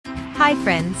Hi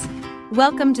friends!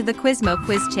 Welcome to the QWISMO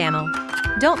Quiz channel.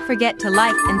 Don't forget to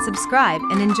like and subscribe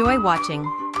and enjoy watching.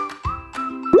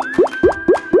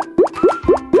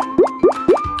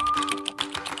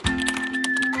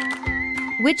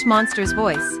 Which monster's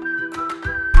voice?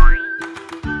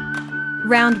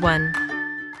 Round 1.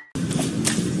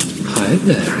 Hi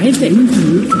there, I think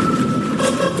you.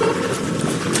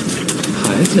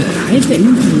 Hi there, I think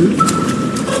you.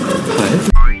 Hi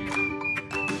there.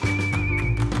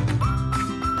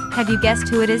 Have you guessed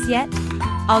who it is yet?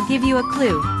 I'll give you a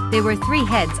clue. There were 3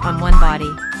 heads on one body.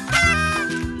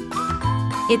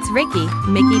 It's Ricky,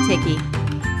 Mickey Ticky.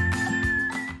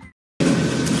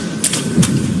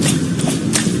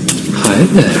 Hi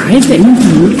there, I think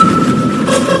you.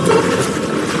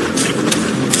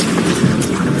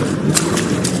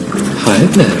 Hi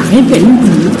there, I think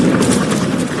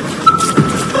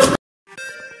you.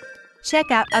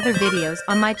 Check out other videos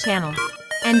on my channel.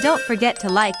 And don't forget to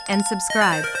like and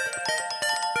subscribe.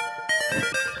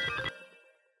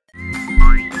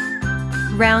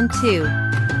 Round 2.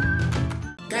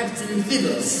 Captain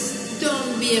Phyllis,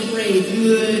 don't be afraid,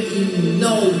 you're in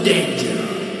no danger.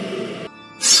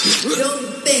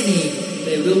 Don't panic,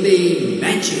 there will be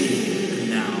magic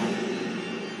now.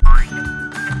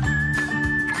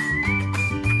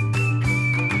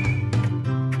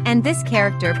 And this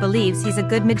character believes he's a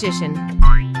good magician.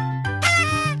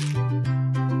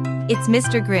 It's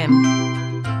Mr. Grimm.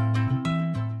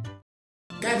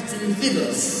 Captain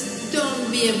Phyllis, don't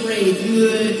be afraid,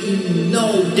 you're in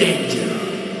no danger.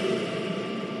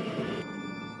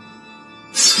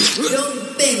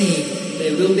 Don't panic,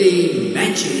 there will be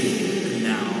magic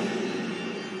now.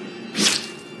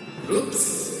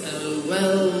 Oops,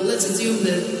 well, let's assume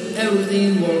that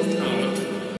everything worked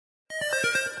out.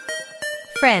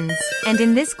 Friends, and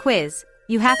in this quiz,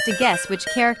 you have to guess which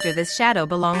character this shadow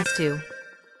belongs to.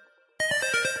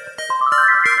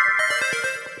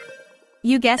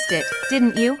 You guessed it,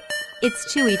 didn't you?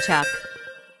 It's Chewy Chuck.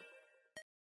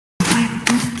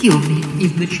 Don't kill me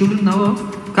if the children know.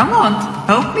 Come on,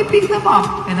 help me pick them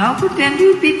up, and I'll pretend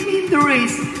you beat me in the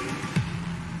race.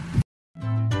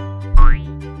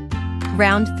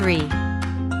 Round 3.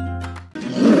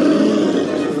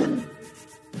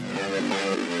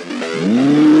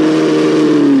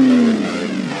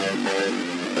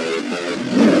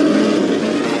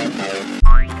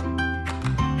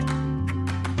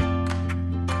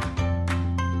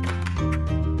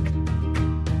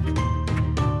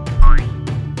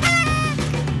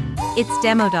 It's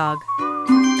Demodog.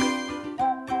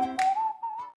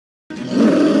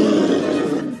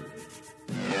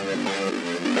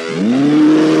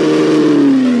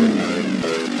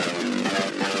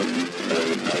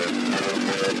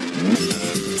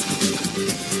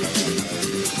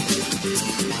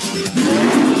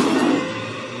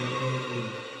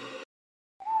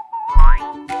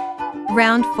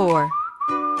 Round 4.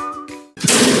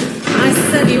 I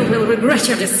said you will regret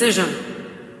your decision.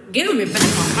 Give me back my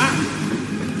heart.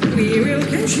 We will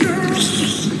catch you.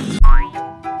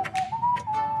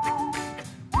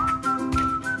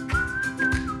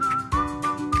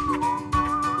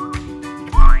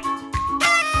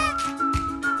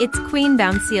 It's Queen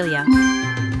Bouncelia.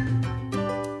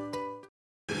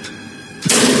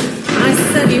 I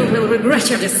said you will regret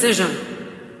your decision.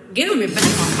 Give me back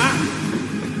my heart.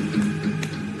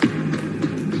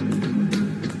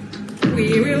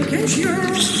 We will catch you.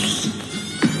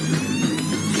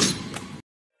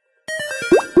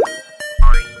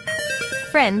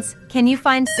 Friends, can you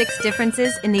find 6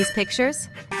 differences in these pictures?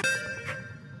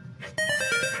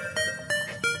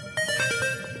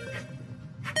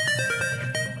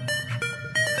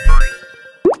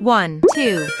 One,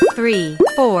 2, 3,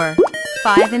 4,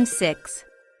 5, and 6.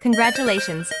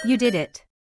 Congratulations, you did it.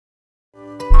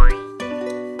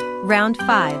 Round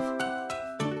 5.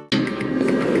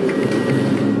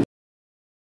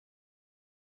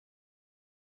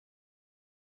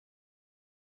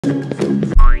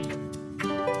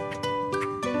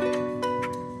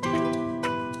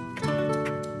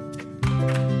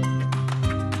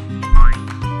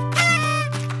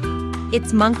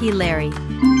 It's Monkey Larry.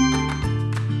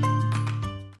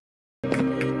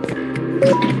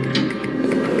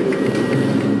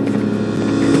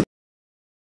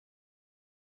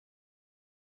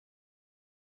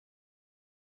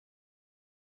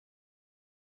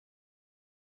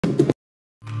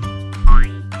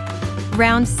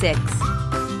 Round 6.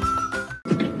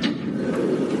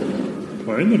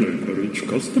 Finally, a rich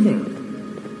customer.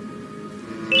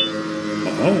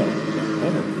 Aha.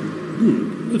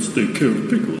 Good. Let's take care of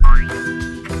Pickle.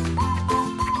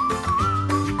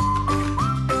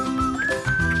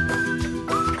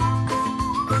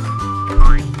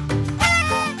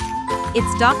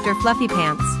 It's Dr. Fluffy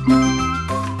Pants.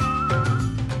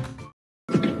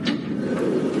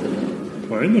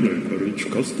 Finally, a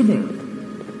rich customer.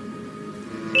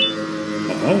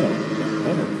 Aha,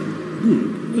 aha.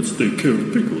 Good. Let's take care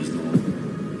of pickles now.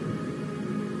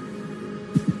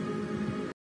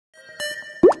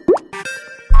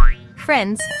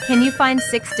 Friends, can you find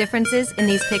 6 differences in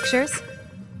these pictures?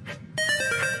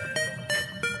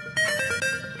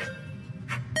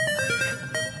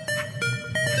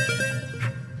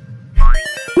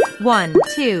 One,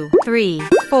 2, 3,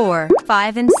 4,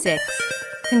 5, and 6.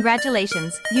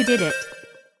 Congratulations, you did it.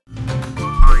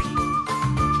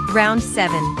 Round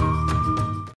 7.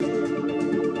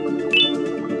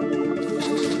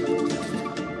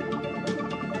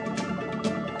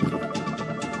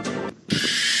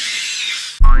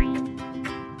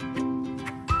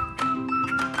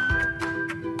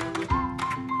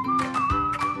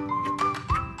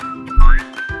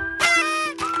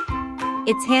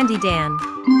 It's Handy Dan.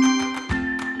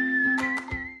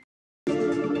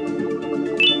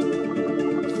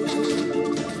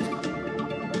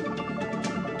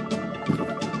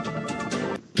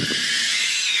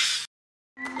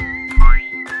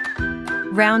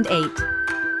 Round 8.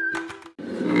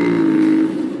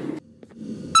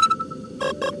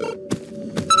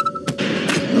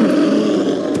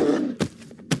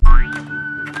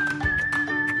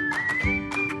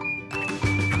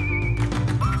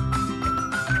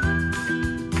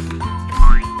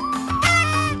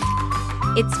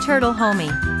 It's Turtle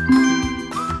Homie.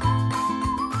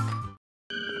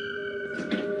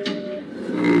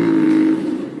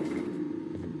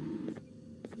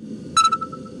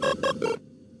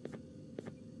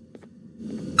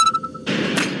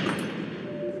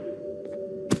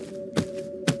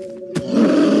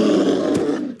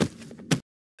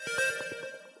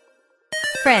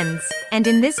 Friends, and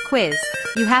in this quiz,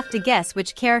 you have to guess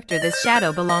which character this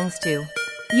shadow belongs to.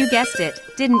 You guessed it,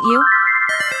 didn't you?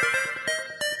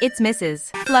 It's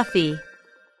Mrs. Fluffy.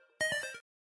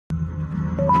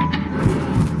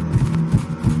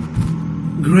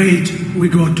 Great, we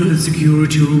got to the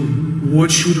security room. What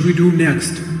should we do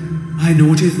next? I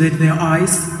noticed that their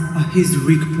eyes are his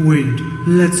weak point.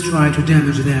 Let's try to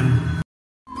damage them.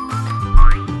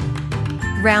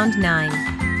 Round 9.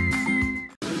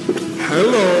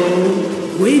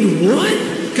 Hello! Wait, what?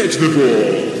 Catch the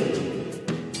ball!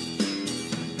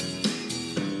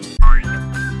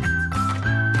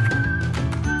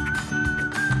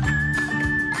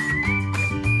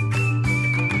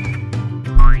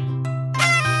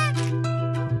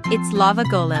 It's Lava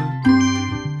Golem.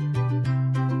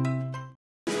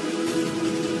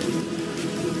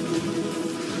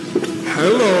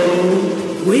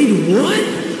 Hello! Wait, what?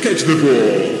 Catch the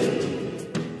ball!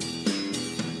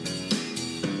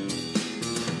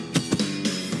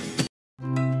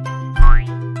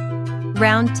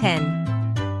 Round 10.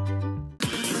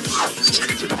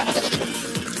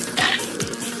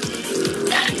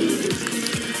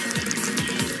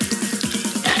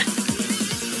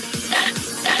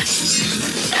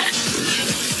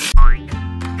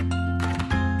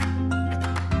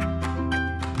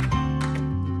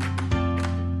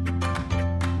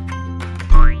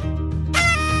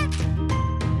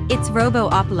 It's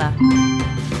Robo-Opla.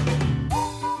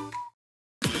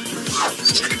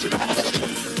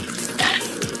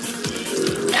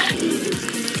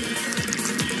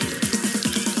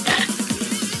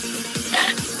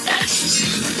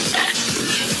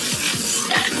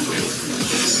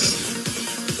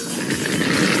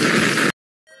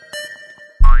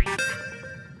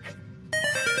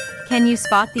 Can you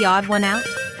spot the odd one out?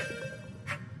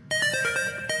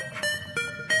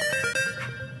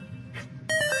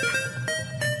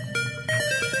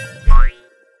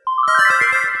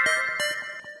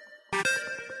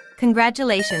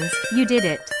 Congratulations, you did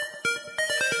it.